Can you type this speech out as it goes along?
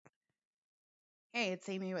Hey, it's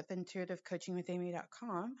Amy with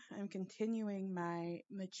intuitivecoachingwithamy.com. I'm continuing my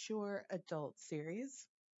mature adult series,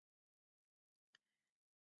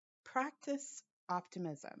 Practice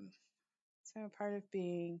Optimism. So, part of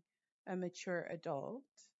being a mature adult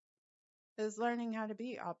is learning how to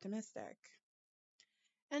be optimistic.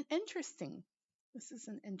 And interesting, this is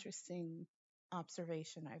an interesting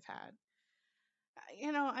observation I've had.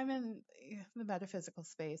 I'm in the metaphysical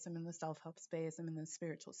space, I'm in the self help space, I'm in the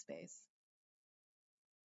spiritual space.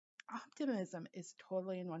 Optimism is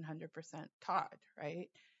totally and 100% taught, right?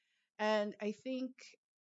 And I think,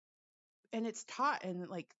 and it's taught in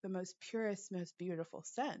like the most purest, most beautiful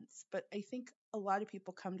sense. But I think a lot of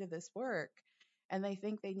people come to this work and they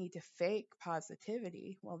think they need to fake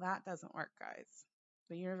positivity. Well, that doesn't work, guys.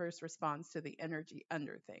 The universe responds to the energy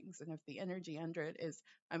under things. And if the energy under it is,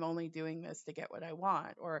 I'm only doing this to get what I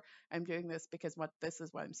want, or I'm doing this because this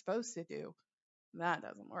is what I'm supposed to do, that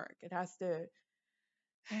doesn't work. It has to.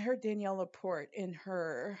 I heard Danielle Laporte in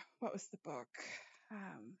her, what was the book?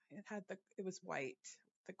 It was white,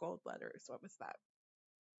 the gold letters. What was that?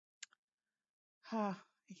 I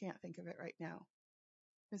can't think of it right now.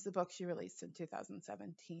 It was the book she released in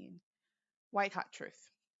 2017. White Hot Truth.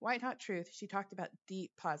 White Hot Truth, she talked about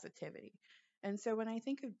deep positivity. And so when I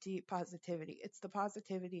think of deep positivity, it's the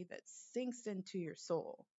positivity that sinks into your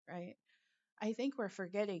soul, right? I think we're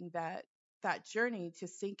forgetting that that journey to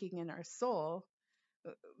sinking in our soul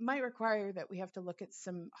might require that we have to look at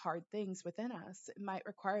some hard things within us. It might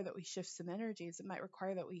require that we shift some energies. It might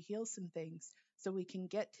require that we heal some things so we can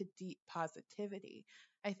get to deep positivity.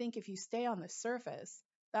 I think if you stay on the surface,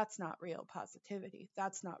 that's not real positivity.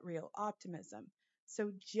 That's not real optimism.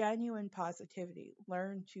 So, genuine positivity,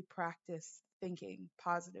 learn to practice thinking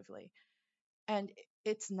positively. And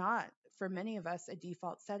it's not, for many of us, a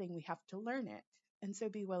default setting. We have to learn it. And so,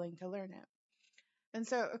 be willing to learn it. And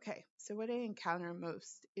so, okay, so what I encounter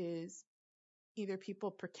most is either people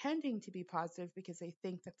pretending to be positive because they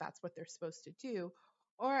think that that's what they're supposed to do,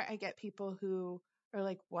 or I get people who are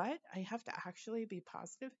like, what? I have to actually be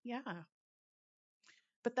positive? Yeah.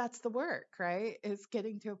 But that's the work, right? Is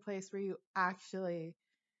getting to a place where you actually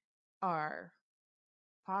are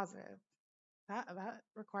positive. That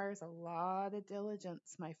requires a lot of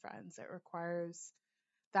diligence, my friends. It requires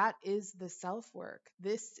that is the self work.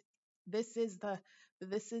 This is the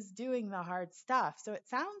this is doing the hard stuff. So it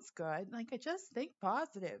sounds good. Like I just think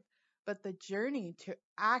positive. But the journey to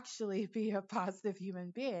actually be a positive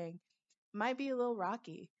human being might be a little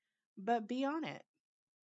rocky. But be on it.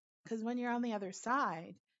 Because when you're on the other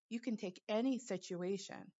side, you can take any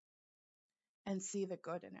situation and see the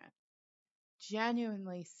good in it.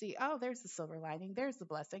 Genuinely see, oh, there's the silver lining. There's the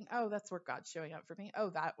blessing. Oh, that's where God's showing up for me. Oh,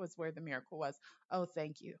 that was where the miracle was. Oh,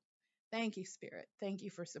 thank you. Thank you, Spirit. Thank you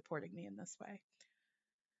for supporting me in this way.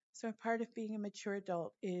 So, a part of being a mature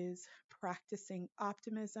adult is practicing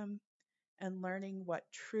optimism and learning what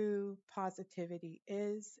true positivity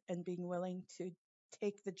is and being willing to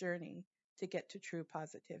take the journey to get to true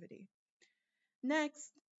positivity.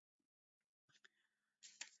 Next,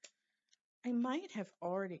 I might have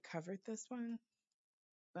already covered this one,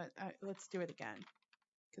 but let's do it again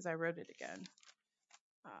because I wrote it again.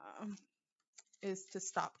 Um, is to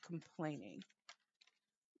stop complaining.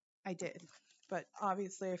 I did, but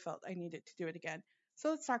obviously I felt I needed to do it again. So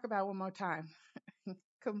let's talk about it one more time.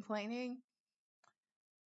 Complaining,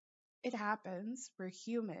 it happens. We're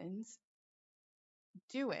humans.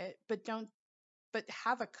 Do it, but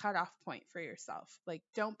have a cutoff point for yourself. Like,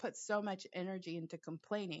 don't put so much energy into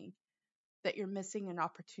complaining that you're missing an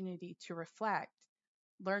opportunity to reflect,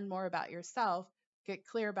 learn more about yourself, get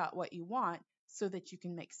clear about what you want so that you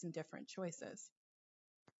can make some different choices.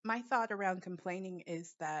 My thought around complaining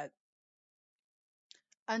is that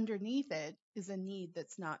underneath it is a need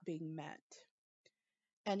that's not being met.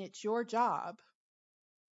 And it's your job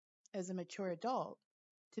as a mature adult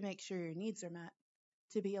to make sure your needs are met,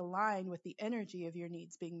 to be aligned with the energy of your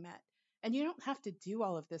needs being met. And you don't have to do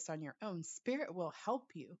all of this on your own. Spirit will help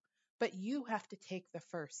you, but you have to take the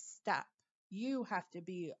first step. You have to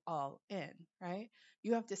be all in, right?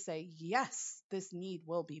 You have to say, yes, this need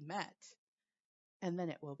will be met, and then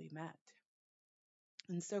it will be met.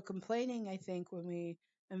 And so, complaining, I think, when we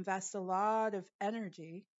invest a lot of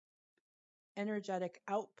energy, energetic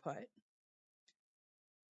output,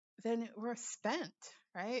 then we're spent,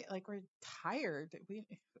 right? Like we're tired.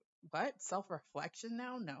 What? Self-reflection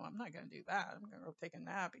now? No, I'm not going to do that. I'm going to go take a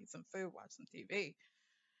nap, eat some food, watch some TV.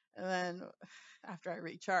 And then after I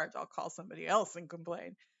recharge, I'll call somebody else and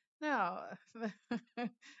complain. No,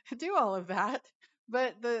 do all of that.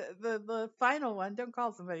 But the final one, don't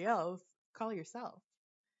call somebody else. Call yourself.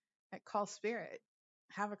 Call spirit.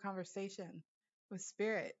 Have a conversation. with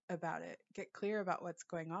spirit about it. Get clear about what's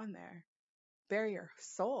going on there. Bare your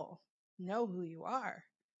soul. Know who you are.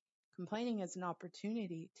 Complaining is an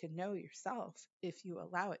opportunity to know yourself if you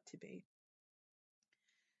allow it to be.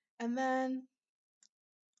 And then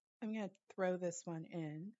I'm going to throw this one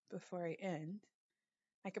in before I end.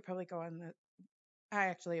 I could probably go on I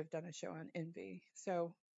actually have done a show on envy.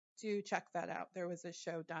 So do check that out. There was a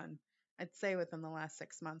show done, I'd say within the last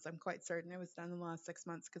 6 months. I'm quite certain it was done in the last 6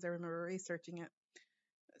 months because I remember researching it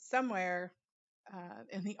somewhere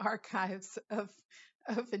in the archives of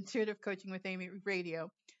Intuitive Coaching with Amy Radio.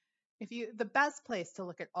 The best place to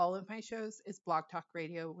look at all of my shows is Blog Talk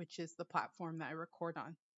Radio, which is the platform that I record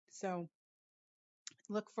on. So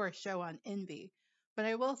look for a show on envy. But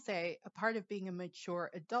I will say a part of being a mature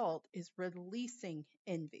adult is releasing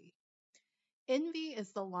envy. Envy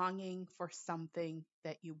is the longing for something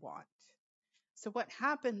that you want. So what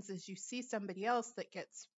happens is you see somebody else that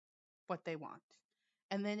gets what they want,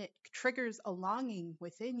 and then it triggers a longing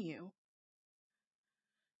within you.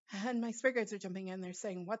 And my spirit guides are jumping in. They're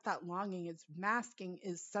saying what that longing is masking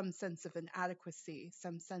is some sense of inadequacy,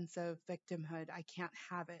 some sense of victimhood. I can't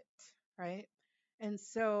have it, right? And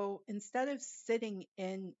so instead of sitting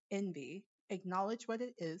in envy, acknowledge what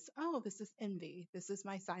it is. Oh, this is envy. This is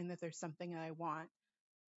my sign that there's something I want.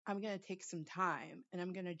 I'm going to take some time and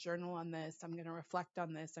I'm going to journal on this. I'm going to reflect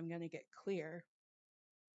on this. I'm going to get clear.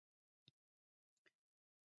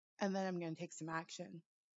 And then I'm going to take some action.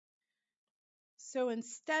 So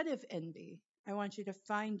instead of envy, I want you to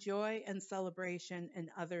find joy and celebration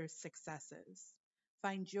in others' successes.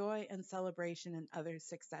 Find joy and celebration in others'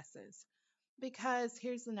 successes. Because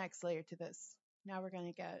here's the next layer to this. Now we're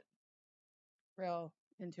going to get real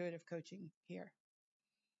intuitive coaching here.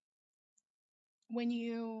 When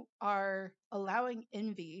you are allowing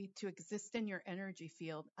envy to exist in your energy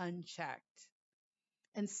field unchecked,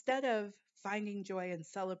 instead of finding joy and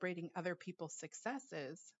celebrating other people's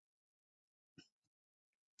successes,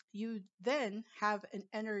 you then have an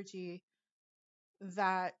energy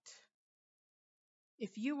that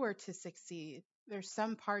if you were to succeed, there's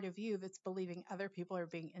some part of you that's believing other people are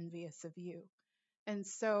being envious of you. And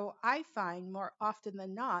so I find more often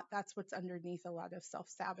than not, that's what's underneath a lot of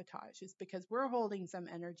self-sabotage is because we're holding some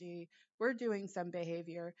energy, we're doing some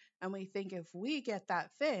behavior, and we think if we get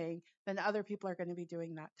that thing, then other people are going to be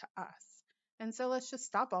doing that to us. And so let's just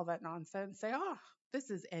stop all that nonsense. Say, oh, this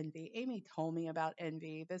is envy. Amy told me about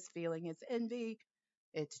envy. This feeling is envy.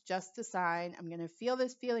 It's just a sign. I'm going to feel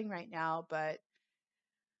this feeling right now, but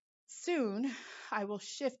soon I will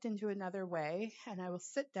shift into another way and I will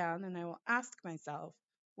sit down and I will ask myself,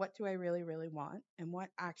 what do I really, really want? And what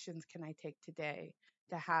actions can I take today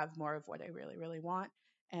to have more of what I really, really want?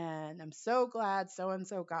 And I'm so glad so and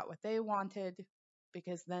so got what they wanted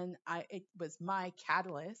because then it was my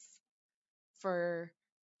catalyst for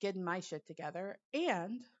getting my shit together.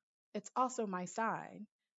 And it's also my sign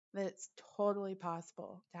that it's totally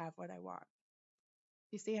possible to have what I want.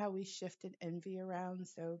 You see how we shifted envy around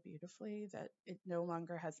so beautifully that it no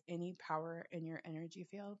longer has any power in your energy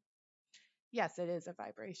field? Yes, it is a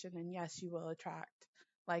vibration. And yes, you will attract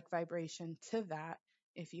like vibration to that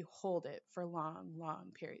if you hold it for long,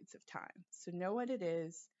 long periods of time. So know what it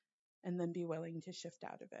is and then be willing to shift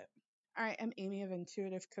out of it. All right, I'm Amy of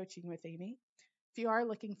Intuitive Coaching with Amy. If you are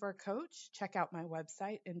looking for a coach, check out my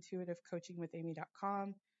website,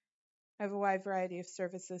 intuitivecoachingwithamy.com. I have a wide variety of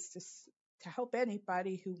services to help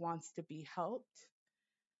anybody who wants to be helped.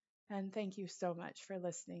 And thank you so much for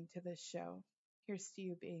listening to this show. Here's to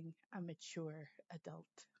you being a mature adult.